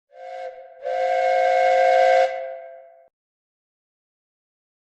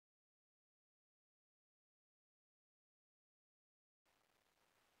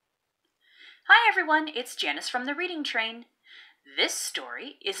Hi everyone, it's Janice from the Reading Train. This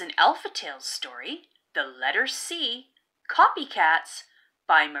story is an Alpha Tales story, The Letter C, Copycats,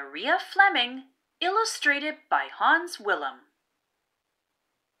 by Maria Fleming, illustrated by Hans Wilhelm.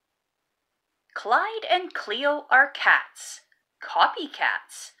 Clyde and Cleo are cats,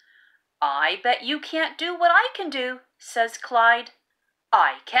 copycats. I bet you can't do what I can do, says Clyde.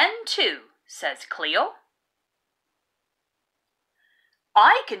 I can too, says Cleo.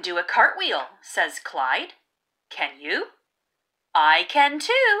 I can do a cartwheel, says Clyde. Can you? I can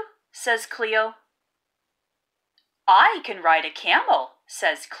too, says Cleo. I can ride a camel,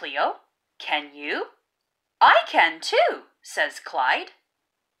 says Cleo. Can you? I can too, says Clyde.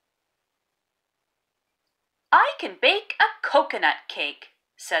 I can bake a coconut cake,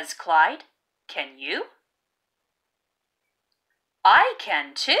 says Clyde. Can you? I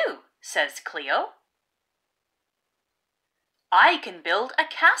can too, says Cleo. I can build a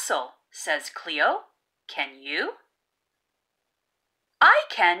castle, says Cleo. Can you? I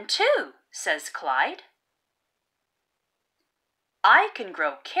can too, says Clyde. I can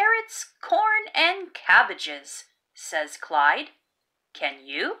grow carrots, corn, and cabbages, says Clyde. Can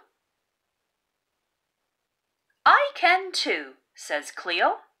you? I can too, says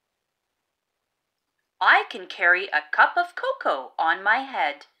Cleo. I can carry a cup of cocoa on my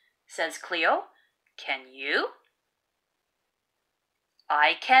head, says Cleo. Can you?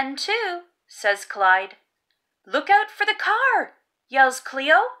 I can too, says Clyde. Look out for the car, yells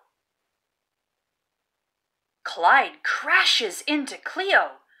Cleo. Clyde crashes into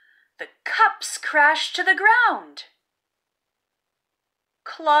Cleo. The cups crash to the ground.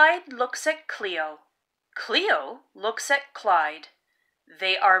 Clyde looks at Cleo. Cleo looks at Clyde.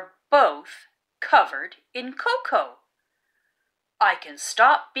 They are both covered in cocoa. I can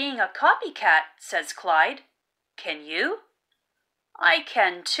stop being a copycat, says Clyde. Can you? I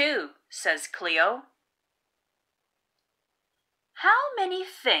can too, says Cleo. How many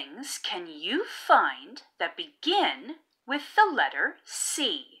things can you find that begin with the letter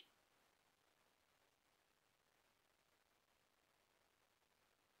C?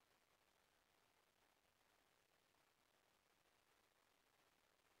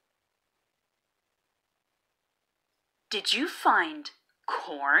 Did you find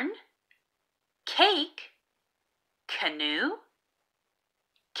corn, cake, canoe,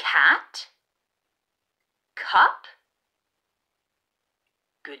 cat, cup?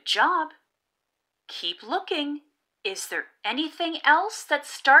 Good job. Keep looking. Is there anything else that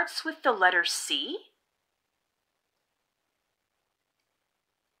starts with the letter C?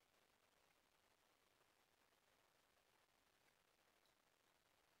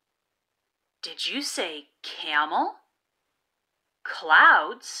 Did you say camel,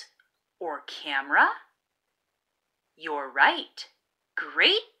 clouds, or camera? You're right.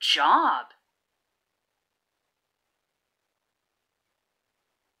 Great job.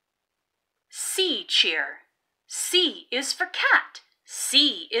 C cheer. C is for cat.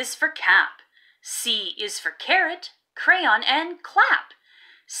 C is for cap. C is for carrot, crayon, and clap.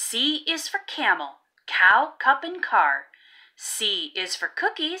 C is for camel, cow, cup, and car. C is for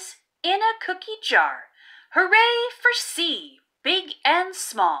cookies in a cookie jar. Hooray for C, big and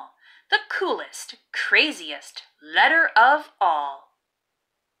small, the coolest, craziest letter of all.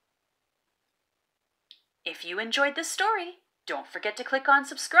 If you enjoyed this story, don't forget to click on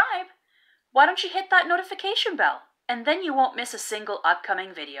subscribe. Why don't you hit that notification bell, and then you won't miss a single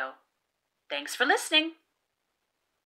upcoming video. Thanks for listening.